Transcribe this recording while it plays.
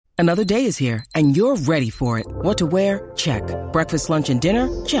Another day is here, and you're ready for it. What to wear? Check. Breakfast, lunch, and dinner?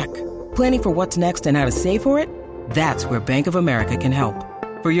 Check. Planning for what's next and how to save for it? That's where Bank of America can help.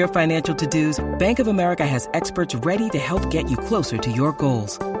 For your financial to-dos, Bank of America has experts ready to help get you closer to your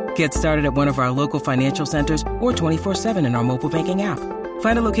goals. Get started at one of our local financial centers or 24/7 in our mobile banking app.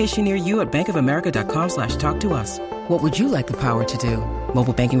 Find a location near you at bankofamerica.com/talktous. What would you like the power to do?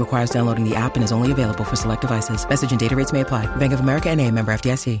 Mobile banking requires downloading the app and is only available for select devices. Message and data rates may apply. Bank of America N.A., member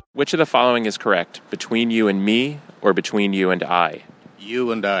FDIC. Which of the following is correct? Between you and me or between you and I?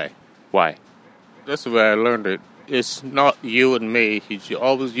 You and I. Why? That's the way I learned it. It's not you and me. It's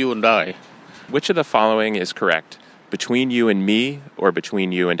always you and I. Which of the following is correct? Between you and me or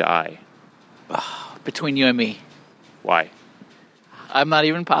between you and I? Between you and me. Why? I'm not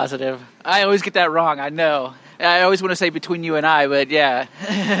even positive. I always get that wrong, I know. I always want to say between you and I, but yeah.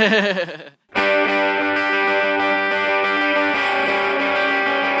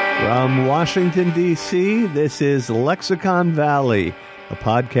 From Washington, D.C., this is Lexicon Valley, a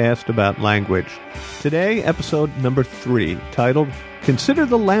podcast about language. Today, episode number 3, titled Consider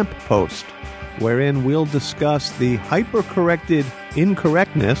the Lamppost, wherein we'll discuss the hyper-corrected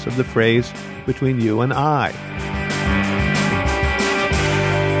incorrectness of the phrase between you and I.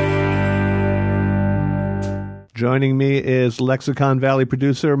 Joining me is Lexicon Valley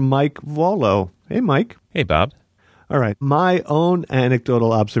producer Mike Volo. Hey, Mike. Hey, Bob. All right. My own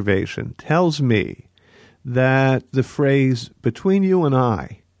anecdotal observation tells me that the phrase between you and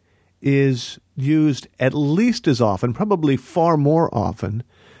I is used at least as often, probably far more often,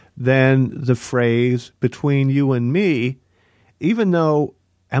 than the phrase between you and me, even though,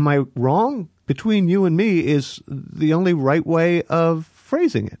 am I wrong? Between you and me is the only right way of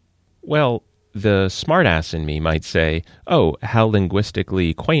phrasing it. Well, the smartass in me might say, oh, how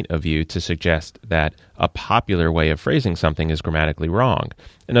linguistically quaint of you to suggest that a popular way of phrasing something is grammatically wrong.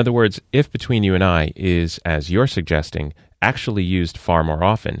 In other words, if between you and I is, as you're suggesting, actually used far more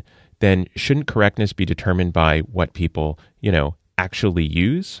often, then shouldn't correctness be determined by what people, actually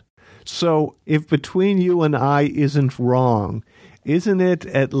use? So if between you and I isn't wrong, isn't it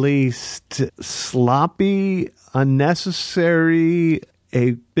at least sloppy, unnecessary,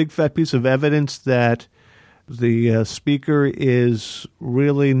 a big fat piece of evidence that the speaker is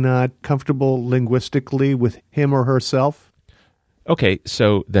really not comfortable linguistically with him or herself? Okay,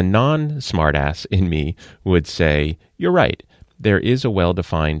 so the non-smartass in me would say, you're right. There is a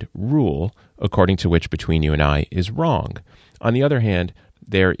well-defined rule according to which between you and I is wrong. On the other hand,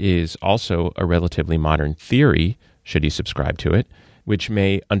 there is also a relatively modern theory, should you subscribe to it, which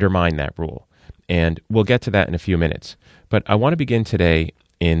may undermine that rule. And we'll get to that in a few minutes. But I want to begin today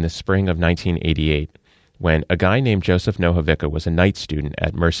in the spring of 1988, when a guy named Joseph Nohavicka was a night student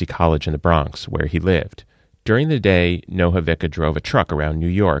at Mercy College in the Bronx, where he lived. During the day, Nohavicka drove a truck around New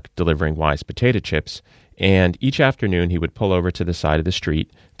York delivering Wise potato chips, and each afternoon he would pull over to the side of the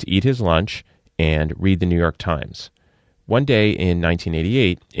street to eat his lunch and read the New York Times. One day in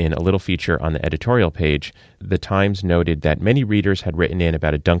 1988, in a little feature on the editorial page, the Times noted that many readers had written in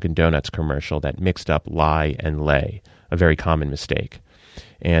about a Dunkin' Donuts commercial that mixed up lie and lay, a very common mistake.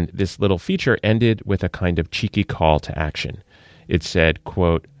 And this little feature ended with a kind of cheeky call to action. It said,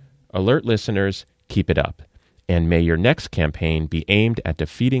 quote, "Alert listeners, keep it up, and may your next campaign be aimed at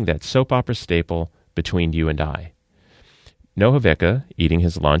defeating that soap opera staple between you and I." Nohavicka, eating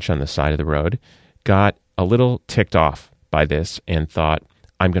his lunch on the side of the road, got a little ticked off by this and thought,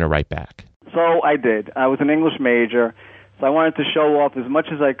 I'm going to write back. So I did. I was an English major, so I wanted to show off as much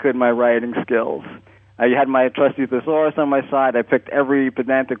as I could my writing skills. I had my trusty thesaurus on my side. I picked every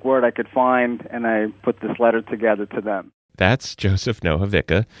pedantic word I could find, and I put this letter together to them. That's Joseph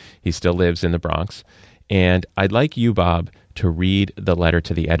Nohavicka. He still lives in the Bronx. And I'd like you, Bob, to read the letter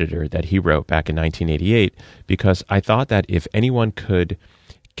to the editor that he wrote back in 1988, because I thought that if anyone could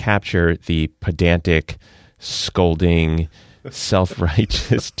capture the pedantic, scolding,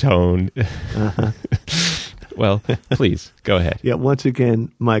 self-righteous tone. Well, please, go ahead. Yeah, once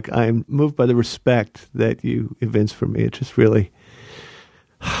again, Mike, I am moved by the respect that you evince for me. It just really...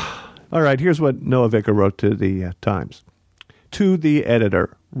 All right, here's what Nohavicka wrote to the Times. To the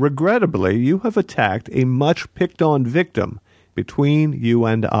editor, regrettably, you have attacked a much picked-on victim between you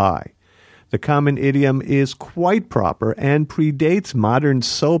and I. The common idiom is quite proper and predates modern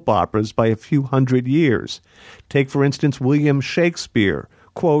soap operas by a few hundred years. Take, for instance, William Shakespeare.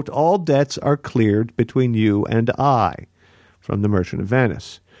 Quote, all debts are cleared between you and I. from The Merchant of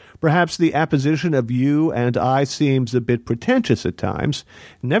Venice. Perhaps the apposition of you and I seems a bit pretentious at times.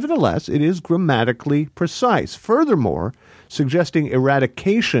 Nevertheless, it is grammatically precise. Furthermore, suggesting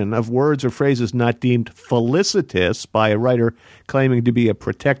eradication of words or phrases not deemed felicitous by a writer claiming to be a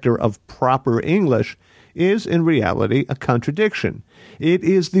protector of proper English is in reality a contradiction. It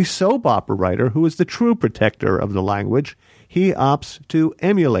is the soap opera writer who is the true protector of the language. He opts to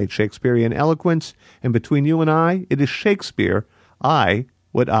emulate Shakespearean eloquence, and between you and I, it is Shakespeare I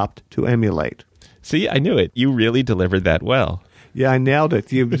would opt to emulate. See, I knew it. You really delivered that well. Yeah, I nailed it.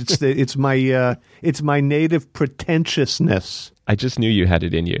 It's my native pretentiousness. I just knew you had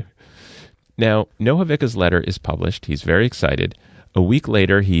it in you. Now, Noah Vicka's letter is published. He's very excited. A week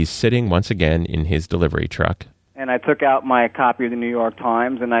later, he's sitting once again in his delivery truck. And I took out my copy of the New York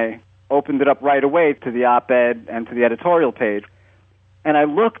Times, and I opened it up right away to the op-ed and to the editorial page. And I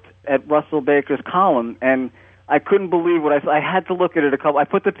looked at Russell Baker's column, and I couldn't believe what I saw. I had to look at it I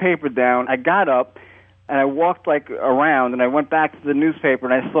put the paper down, I got up, and I walked around, and I went back to the newspaper,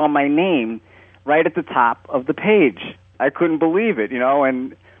 and I saw my name right at the top of the page. I couldn't believe it,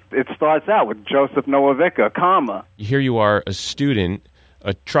 and it starts out with Joseph Noah Vicka, comma. Here you are, a student,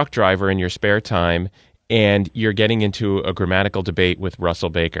 a truck driver in your spare time, and you're getting into a grammatical debate with Russell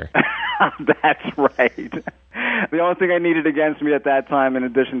Baker. That's right. The only thing I needed against me at that time, in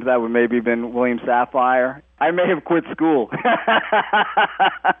addition to that, would maybe have been William Safire. I may have quit school.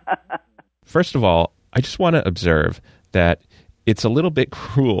 First of all, I just want to observe that it's a little bit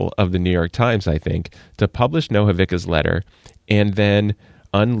cruel of the New York Times, I think, to publish Noah Vicka's letter and then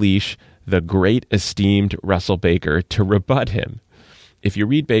unleash the great esteemed Russell Baker to rebut him. If you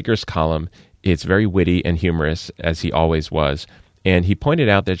read Baker's column, it's very witty and humorous, as he always was, and he pointed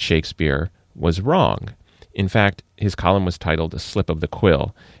out that Shakespeare was wrong. In fact, his column was titled A Slip of the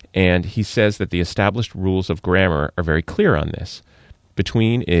Quill, and he says that the established rules of grammar are very clear on this.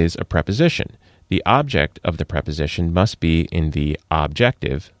 Between is a preposition. The object of the preposition must be in the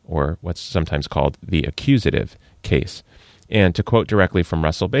objective, or what's sometimes called the accusative, case. And to quote directly from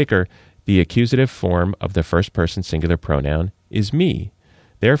Russell Baker, the accusative form of the first person singular pronoun is me.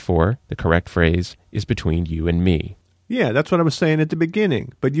 Therefore, the correct phrase is between you and me. Yeah, that's what I was saying at the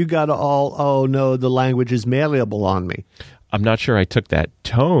beginning. But you got to oh no, the language is malleable on me. I'm not sure I took that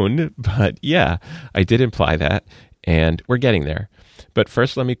tone, but yeah, I did imply that, and we're getting there. But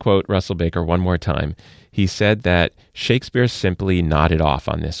first, let me quote Russell Baker one more time. He said that Shakespeare simply nodded off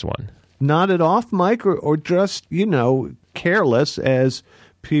on this one. Nodded off, Mike, or just, careless as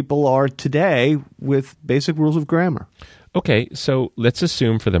people are today with basic rules of grammar? Okay, so let's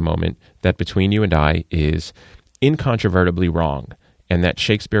assume for the moment that Between You and I is incontrovertibly wrong and that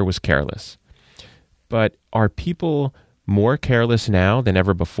Shakespeare was careless. But are people more careless now than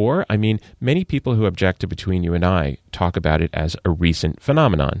ever before? I mean, many people who object to Between You and I talk about it as a recent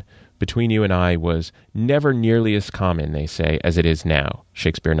phenomenon. Between You and I was never nearly as common, they say, as it is now,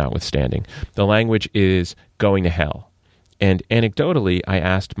 Shakespeare notwithstanding. The language is going to hell. And anecdotally, I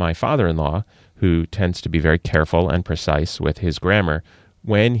asked my father-in-law, who tends to be very careful and precise with his grammar,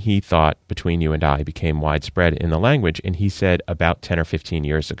 when he thought Between You and I became widespread in the language, and he said about 10 or 15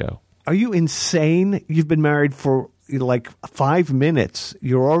 years ago. Are you insane? You've been married for like 5 minutes.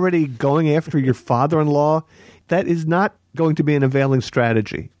 You're already going after your father-in-law? That is not going to be an availing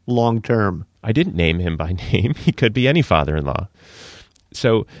strategy long term. I didn't name him by name. He could be any father-in-law.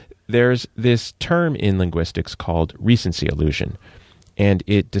 So there's this term in linguistics called recency illusion, and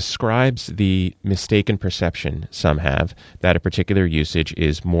it describes the mistaken perception some have that a particular usage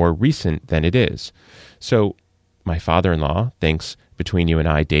is more recent than it is. So my father-in-law thinks Between You and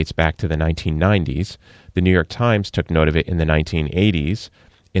I dates back to the 1990s. The New York Times took note of it in the 1980s.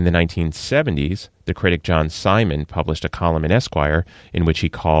 In the 1970s, the critic John Simon published a column in Esquire in which he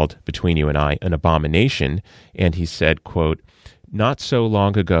called Between You and I an abomination, and he said, quote, "Not so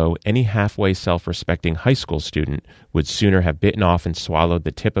long ago, any halfway self-respecting high school student would sooner have bitten off and swallowed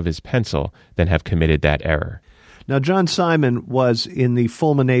the tip of his pencil than have committed that error." Now, John Simon was in the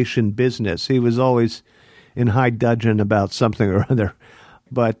fulmination business. He was always in high dudgeon about something or other.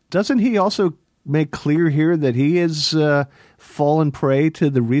 But doesn't he also make clear here that he has fallen prey to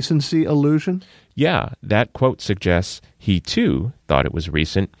the recency illusion? Yeah, that quote suggests he too thought it was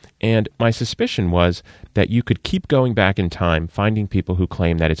recent, and my suspicion was that you could keep going back in time finding people who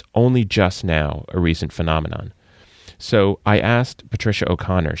claim that it's only just now a recent phenomenon. So I asked Patricia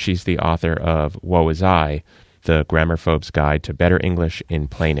O'Connor, she's the author of Woe Is I, The Grammarphobe's Guide to Better English in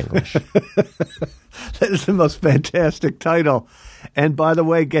Plain English. That is the most fantastic title. And by the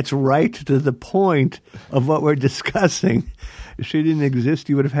way, gets right to the point of what we're discussing. If she didn't exist,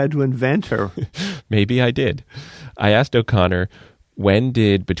 you would have had to invent her. Maybe I did. I asked O'Connor, when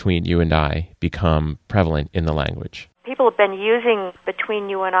did Between You and I become prevalent in the language? People have been using Between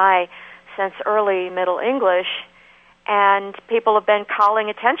You and I since early Middle English, and people have been calling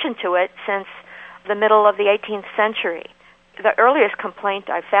attention to it since the middle of the 18th century. The earliest complaint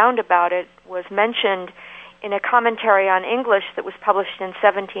I found about it was mentioned in a commentary on English that was published in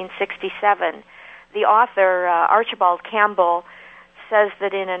 1767. The author, Archibald Campbell, says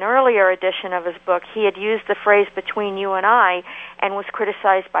that in an earlier edition of his book, he had used the phrase Between You and I and was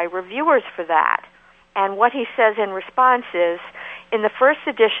criticized by reviewers for that. And what he says in response is, in the first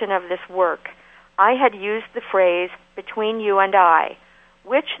edition of this work, I had used the phrase Between You and I,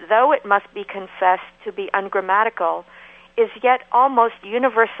 which, though it must be confessed to be ungrammatical, is yet almost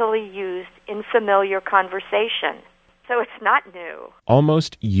universally used in familiar conversation. So it's not new.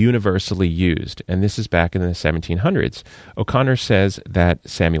 Almost universally used, and this is back in the 1700s. O'Connor says that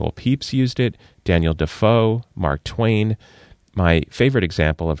Samuel Pepys used it, Daniel Defoe, Mark Twain. My favorite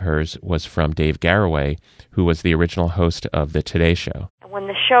example of hers was from Dave Garroway, who was the original host of The Today Show. When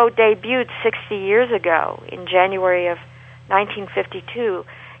the show debuted 60 years ago, in January of 1952,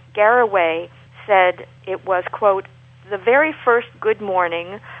 Garroway said it was, quote, the very first good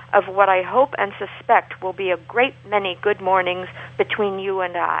morning of what I hope and suspect will be a great many good mornings between you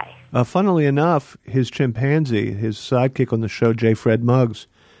and I. Funnily enough, his chimpanzee, his sidekick on the show, J. Fred Muggs,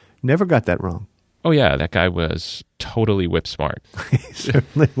 never got that wrong. Oh, yeah, that guy was totally whip smart. He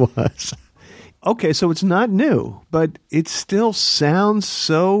certainly was. Okay, so it's not new, but it still sounds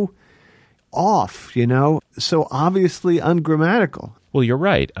so off, so obviously ungrammatical. Well, you're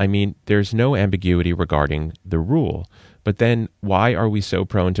right. I mean, there's no ambiguity regarding the rule. But then why are we so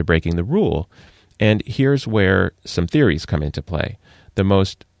prone to breaking the rule? And here's where some theories come into play. The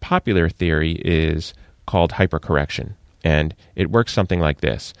most popular theory is called hypercorrection, and it works something like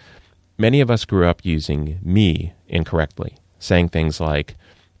this. Many of us grew up using me incorrectly, saying things like,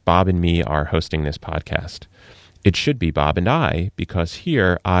 Bob and me are hosting this podcast. It should be Bob and I, because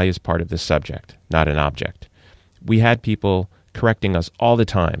here I is part of the subject, not an object. We had people correcting us all the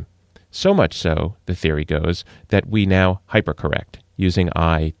time. So much so, the theory goes, that we now hypercorrect, using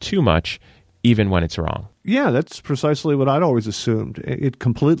I too much, even when it's wrong. Yeah, that's precisely what I'd always assumed. It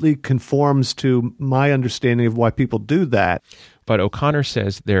completely conforms to my understanding of why people do that. But O'Connor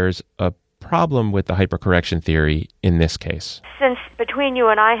says there's a problem with the hypercorrection theory in this case. Since Between You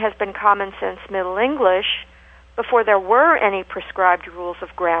and I has been common since Middle English, before there were any prescribed rules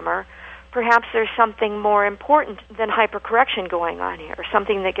of grammar, perhaps there's something more important than hypercorrection going on here,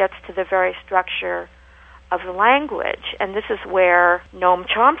 something that gets to the very structure of the language. And this is where Noam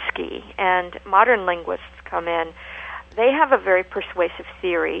Chomsky and modern linguists come in. They have a very persuasive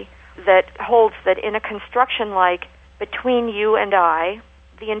theory that holds that in a construction like Between You and I,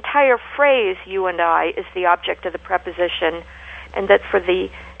 the entire phrase you and I is the object of the preposition, and that for the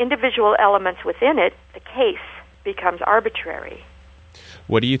individual elements within it, the case becomes arbitrary.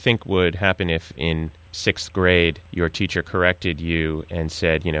 What do you think would happen if in 6th grade your teacher corrected you and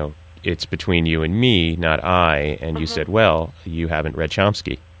said, it's between you and me, not I, and you said, well, you haven't read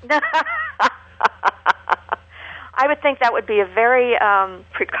Chomsky? I would think that would be a very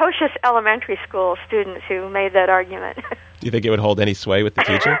precocious elementary school student who made that argument. Do you think it would hold any sway with the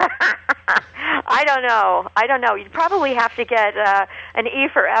teacher? I don't know. You'd probably have to get an E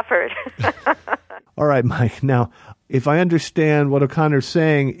for effort. All right, Mike. Now, if I understand what O'Connor's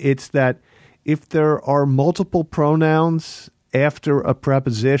saying, it's that if there are multiple pronouns after a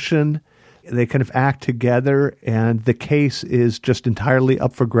preposition, they kind of act together and the case is just entirely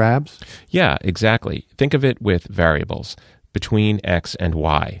up for grabs? Yeah, exactly. Think of it with variables, between X and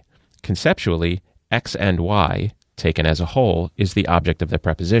Y. Conceptually, X and Y, taken as a whole, is the object of the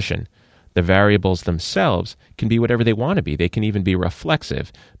preposition. The variables themselves can be whatever they want to be. They can even be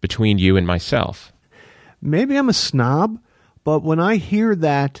reflexive, between you and myself. Maybe I'm a snob, but when I hear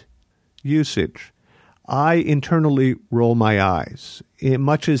that usage, I internally roll my eyes,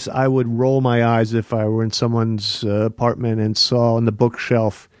 much as I would roll my eyes if I were in someone's apartment and saw on the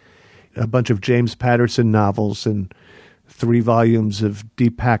bookshelf a bunch of James Patterson novels and 3 volumes of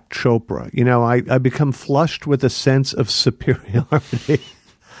Deepak Chopra. I become flushed with a sense of superiority.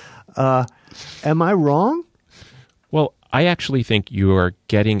 Am I wrong? Well, I actually think you are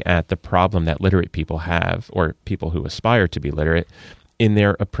getting at the problem that literate people have, or people who aspire to be literate, in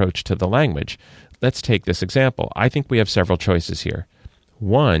their approach to the language. Let's take this example. I think we have several choices here.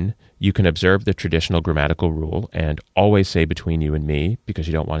 One, You can observe the traditional grammatical rule and always say between you and me because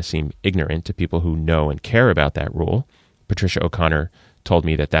you don't want to seem ignorant to people who know and care about that rule. Patricia O'Connor told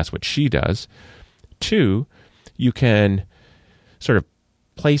me that that's what she does. 2, you can sort of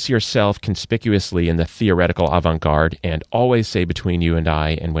place yourself conspicuously in the theoretical avant-garde and always say between you and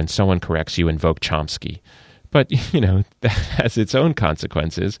I, and when someone corrects you, invoke Chomsky. But, that has its own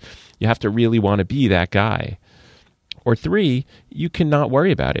consequences. You have to really want to be that guy. Or 3, you cannot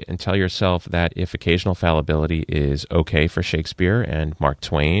worry about it and tell yourself that if occasional fallibility is okay for Shakespeare and Mark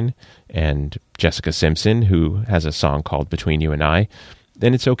Twain and Jessica Simpson, who has a song called Between You and I,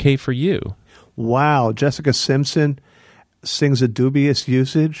 then it's okay for you. Wow, Jessica Simpson sings a dubious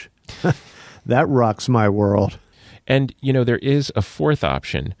usage? That rocks my world. And, there is a 4th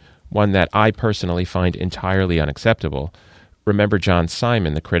option, one that I personally find entirely unacceptable. Remember John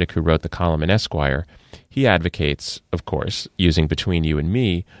Simon, the critic who wrote the column in Esquire? He advocates, of course, using between you and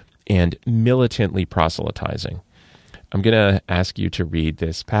me and militantly proselytizing. I'm going to ask you to read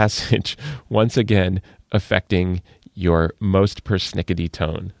this passage, once again affecting your most persnickety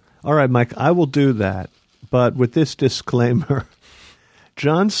tone. All right, Mike, I will do that, but with this disclaimer.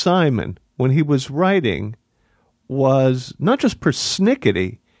 John Simon, when he was writing, was not just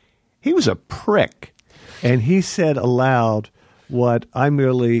persnickety, he was a prick. And he said aloud what I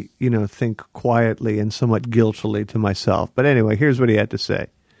merely, think quietly and somewhat guiltily to myself. But anyway, here's what he had to say.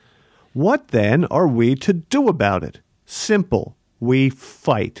 What then are we to do about it? Simple. We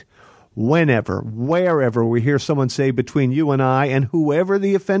fight. Whenever, wherever we hear someone say between you and I, and whoever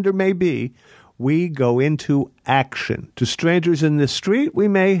the offender may be, we go into action. To strangers in the street, we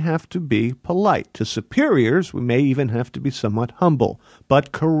may have to be polite. To superiors, we may even have to be somewhat humble.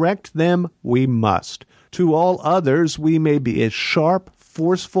 But correct them we must. To all others, we may be as sharp,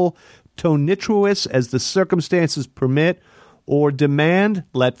 forceful, tonitruous as the circumstances permit, or demand,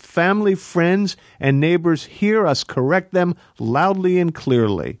 let family, friends, and neighbors hear us correct them loudly and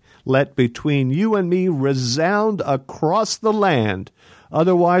clearly. Let between you and me resound across the land.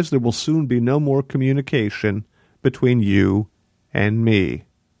 Otherwise, there will soon be no more communication between you and me.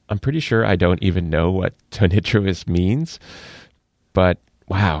 I'm pretty sure I don't even know what tonitruous means, but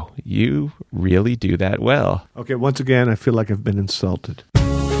wow, you really do that well. Okay, once again, I feel like I've been insulted.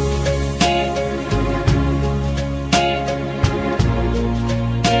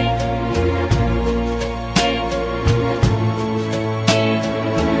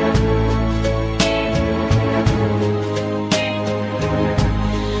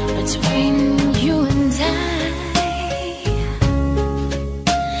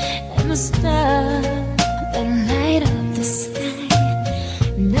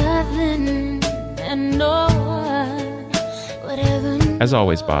 As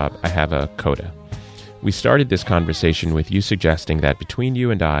always, Bob, I have a coda. We started this conversation with you suggesting that between you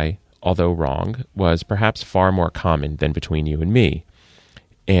and I, although wrong, was perhaps far more common than between you and me.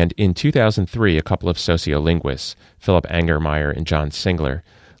 And in 2003, a couple of sociolinguists, Philip Angermeyer and John Singler,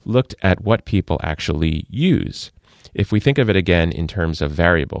 looked at what people actually use. If we think of it again in terms of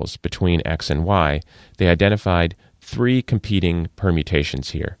variables between X and Y, they identified 3 competing permutations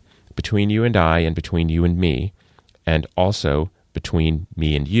here, between you and I and between you and me, and also between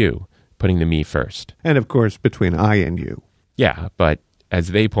me and you, putting the me first. And of course, between I and you. Yeah, but as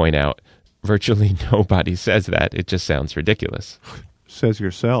they point out, virtually nobody says that. It just sounds ridiculous. Says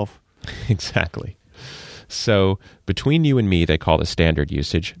yourself. Exactly. So between you and me, they call the standard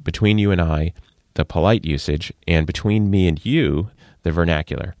usage. Between you and I, the polite usage. And between me and you, the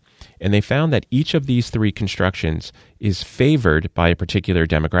vernacular. And they found that each of these 3 constructions is favored by a particular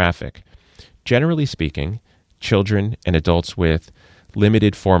demographic. Generally speaking, children and adults with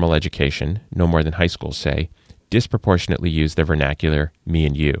limited formal education, no more than high school, say, disproportionately use the vernacular me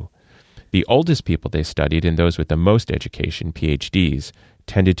and you. The oldest people they studied and those with the most education, PhDs,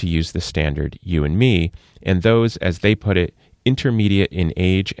 tended to use the standard you and me, and those, as they put it, intermediate in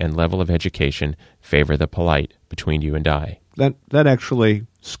age and level of education, favor the polite between you and I. That actually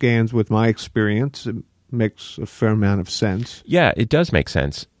scans with my experience. It makes a fair amount of sense. Yeah, it does make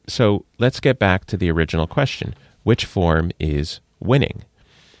sense. So let's get back to the original question. Which form is winning?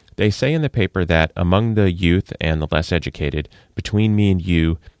 They say in the paper that among the youth and the less educated, between me and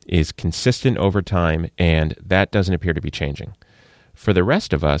you is consistent over time, and that doesn't appear to be changing. For the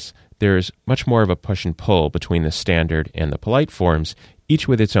rest of us, there's much more of a push and pull between the standard and the polite forms, each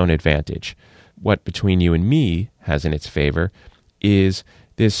with its own advantage. What between you and me has in its favor is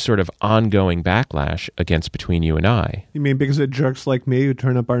this sort of ongoing backlash against Between You and I. You mean because of jerks like me who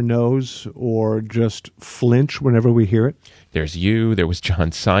turn up our nose or just flinch whenever we hear it? There's you, there was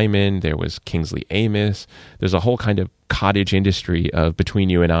John Simon, there was Kingsley Amis. There's a whole kind of cottage industry of Between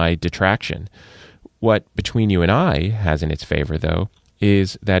You and I detraction. What Between You and I has in its favor, though,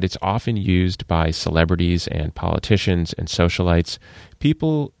 is that it's often used by celebrities and politicians and socialites,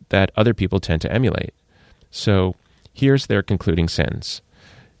 people that other people tend to emulate. So here's their concluding sentence.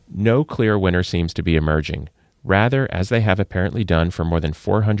 No clear winner seems to be emerging. Rather, as they have apparently done for more than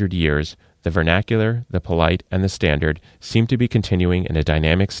 400 years, the vernacular, the polite, and the standard seem to be continuing in a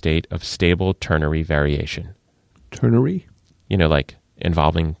dynamic state of stable ternary variation. Ternary? You know, like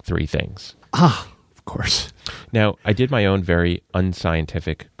involving three things. Ah, of course. Now, I did my own very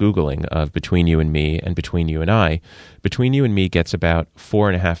unscientific Googling of Between You and Me and Between You and I. Between You and Me gets about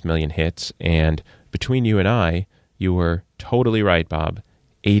 4.5 million hits, and Between You and I, you were totally right, Bob,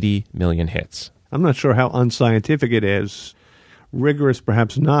 80 million hits. I'm not sure how unscientific it is. Rigorous,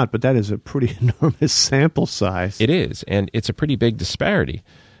 perhaps not, but that is a pretty enormous sample size. It is, and it's a pretty big disparity.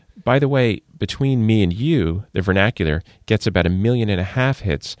 By the way, Between Me and You, the vernacular, gets about 1.5 million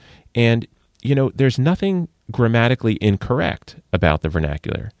hits, and, you know, there's nothing grammatically incorrect about the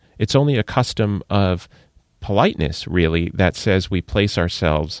vernacular. It's only a custom of politeness, really, that says we place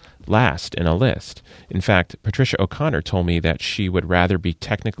ourselves last in a list. In fact, Patricia O'Connor told me that she would rather be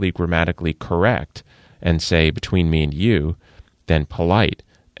technically grammatically correct and say Between Me and You than polite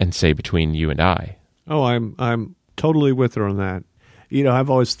and say Between You and I. Oh, I'm totally with her on that. You know, I've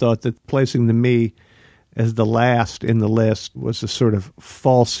always thought that placing the me as the last in the list was a sort of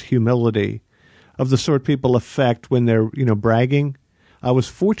false humility of the sort people affect when they're, you know, bragging. I was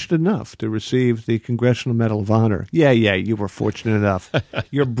fortunate enough to receive the Congressional Medal of Honor. Yeah, you were fortunate enough.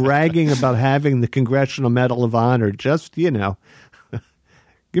 You're bragging about having the Congressional Medal of Honor. Just, you know,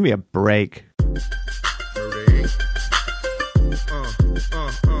 give me a break. Every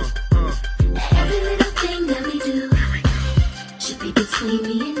little thing that we do should be between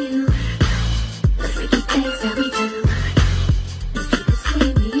me and you. The freaky things that we do is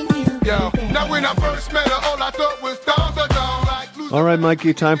between me and you. Yo, now when I first met her, all I thought was dogs are down like. All right,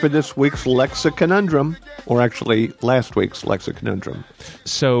 Mikey, time for this week's Lexiconundrum, or actually last week's Lexiconundrum.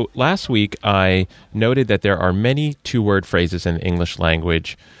 So last week I noted that there are many two-word phrases in the English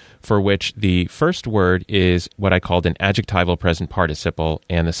language for which the first word is what I called an adjectival present participle,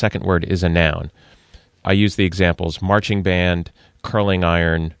 and the second word is a noun. I used the examples marching band, curling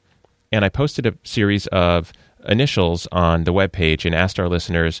iron, and I posted a series of initials on the webpage and asked our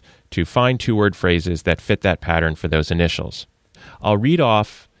listeners to find two-word phrases that fit that pattern for those initials. I'll read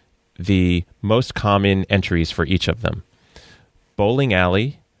off the most common entries for each of them. Bowling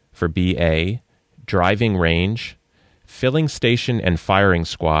alley for BA, driving range, filling station and firing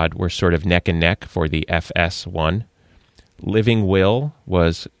squad were sort of neck and neck for the FS one. Living will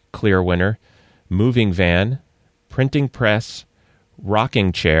was clear winner. Moving van, printing press,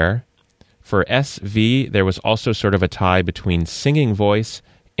 rocking chair. For SV, there was also sort of a tie between singing voice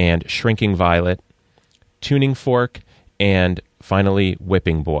and shrinking violet, tuning fork, and finally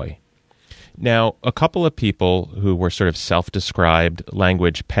whipping boy. Now, a couple of people who were sort of self-described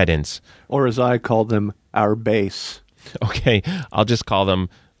language pedants, or as I call them, our base. Okay, I'll just call them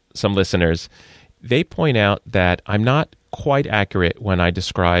some listeners. They point out that I'm not quite accurate when I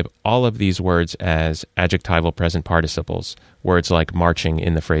describe all of these words as adjectival present participles, words like marching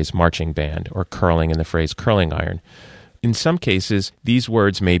in the phrase marching band or curling in the phrase curling iron. In some cases, these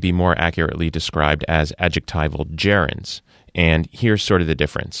words may be more accurately described as adjectival gerunds, and here's sort of the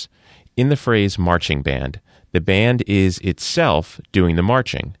difference. In the phrase marching band, the band is itself doing the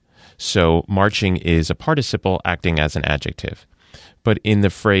marching. So marching is a participle acting as an adjective. But in the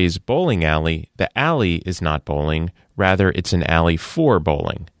phrase bowling alley, the alley is not bowling, rather it's an alley for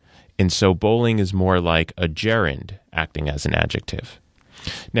bowling. And so bowling is more like a gerund acting as an adjective.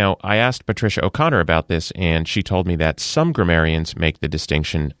 Now, I asked Patricia O'Connor about this, and she told me that some grammarians make the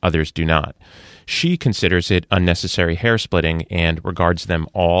distinction, others do not. She considers it unnecessary hair-splitting and regards them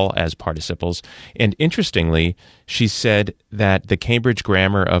all as participles. And interestingly, she said that the Cambridge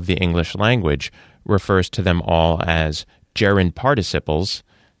Grammar of the English language refers to them all as gerund participles,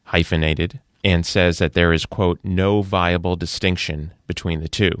 hyphenated, and says that there is, quote, no viable distinction between the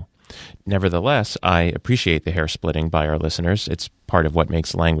two. Nevertheless, I appreciate the hair splitting by our listeners. It's part of what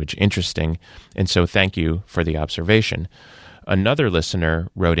makes language interesting, and so thank you for the observation. Another listener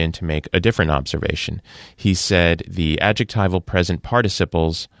wrote in to make a different observation. He said the adjectival present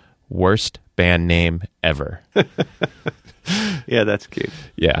participles, worst band name ever. Yeah, that's cute.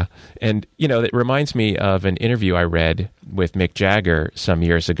 Yeah. And, it reminds me of an interview I read with Mick Jagger some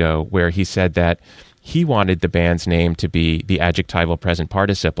years ago where he said that he wanted the band's name to be the adjectival present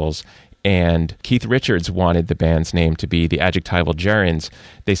participles, and Keith Richards wanted the band's name to be the adjectival gerunds.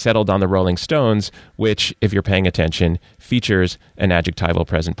 They settled on the Rolling Stones, which, if you're paying attention, features an adjectival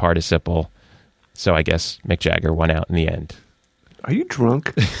present participle. So I guess Mick Jagger won out in the end. Are you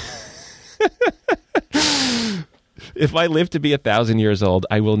drunk? If I live to be 1,000 years old,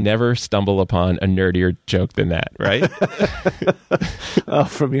 I will never stumble upon a nerdier joke than that, right? Oh,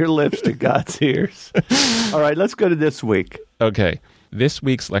 from your lips to God's ears. All right, let's go to this week. Okay. This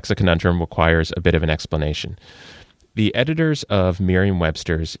week's Lexiconundrum requires a bit of an explanation. The editors of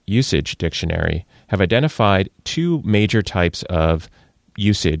Merriam-Webster's Usage Dictionary have identified two major types of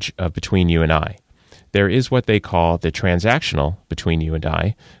usage of between you and I. There is what they call the transactional between you and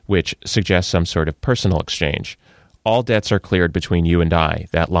I, which suggests some sort of personal exchange. All debts are cleared between you and I.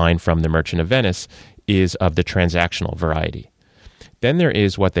 That line from The Merchant of Venice is of the transactional variety. Then there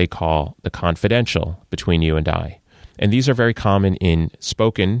is what they call the confidential between you and I. And these are very common in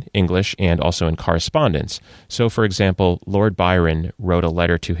spoken English and also in correspondence. So, for example, Lord Byron wrote a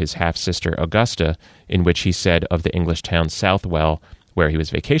letter to his half-sister Augusta in which he said of the English town Southwell, where he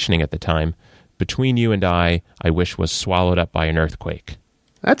was vacationing at the time, "Between you and I wish was swallowed up by an earthquake."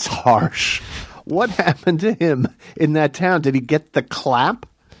 That's harsh. What happened to him in that town? Did he get the clap?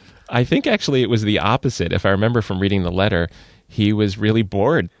 I think actually it was the opposite. If I remember from reading the letter, he was really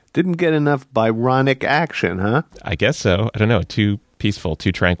bored. Didn't get enough Byronic action, huh? I guess so. I don't know. Too peaceful,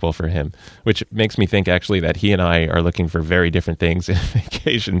 too tranquil for him, which makes me think actually that he and I are looking for very different things in a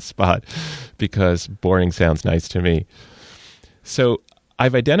vacation spot because boring sounds nice to me. So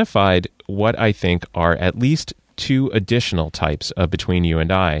I've identified what I think are at least two additional types of between you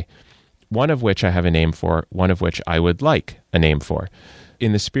and I, one of which I have a name for, one of which I would like a name for.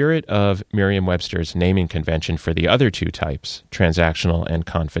 In the spirit of Merriam-Webster's naming convention for the other two types, transactional and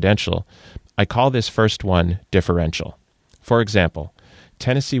confidential, I call this first one differential. For example,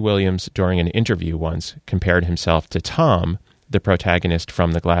 Tennessee Williams, during an interview once, compared himself to Tom, the protagonist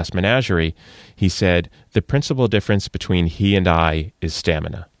from The Glass Menagerie. He said, "The principal difference between he and I is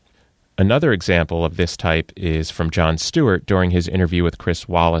stamina." Another example of this type is from Jon Stewart during his interview with Chris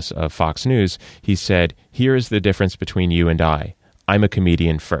Wallace of Fox News. He said, "Here is the difference between you and I. I'm a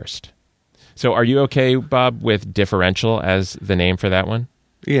comedian first." So are you okay, Bob, with differential as the name for that one?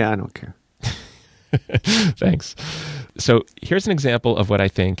 Yeah, I don't care. Thanks. So here's an example of what I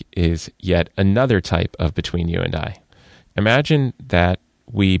think is yet another type of between you and I. Imagine that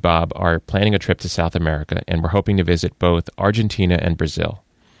we, Bob, are planning a trip to South America and we're hoping to visit both Argentina and Brazil.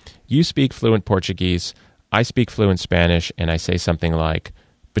 You speak fluent Portuguese, I speak fluent Spanish, and I say something like,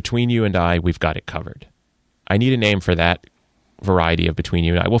 "Between you and I, we've got it covered." I need a name for that variety of between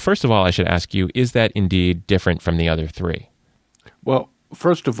you and I. Well, first of all, I should ask you, is that indeed different from the other three? Well,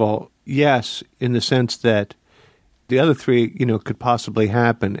 first of all, yes, in the sense that the other three, could possibly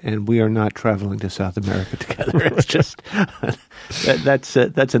happen, and we are not traveling to South America together. It's just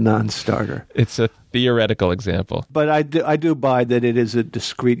that's a non-starter. It's a theoretical example, but I do buy that it is a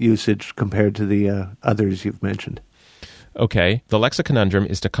discrete usage compared to the others you've mentioned. Okay, the Lexiconundrum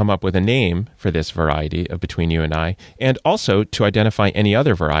is to come up with a name for this variety of between you and I, and also to identify any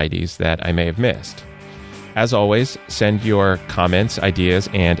other varieties that I may have missed. As always, send your comments, ideas,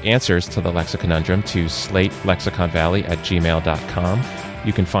 and answers to the Lexiconundrum to slatelexiconvalley@gmail.com.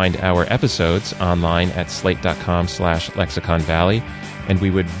 You can find our episodes online at slate.com/lexiconvalley, and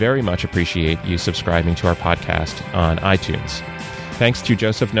we would very much appreciate you subscribing to our podcast on iTunes. Thanks to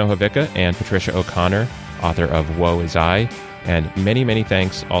Joseph Nohavicka and Patricia O'Connor, author of Woe Is I, and many, many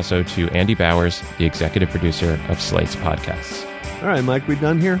thanks also to Andy Bowers, the executive producer of Slate's podcasts. All right, Mike, we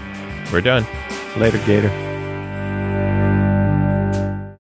done here? We're done. Later, Gator.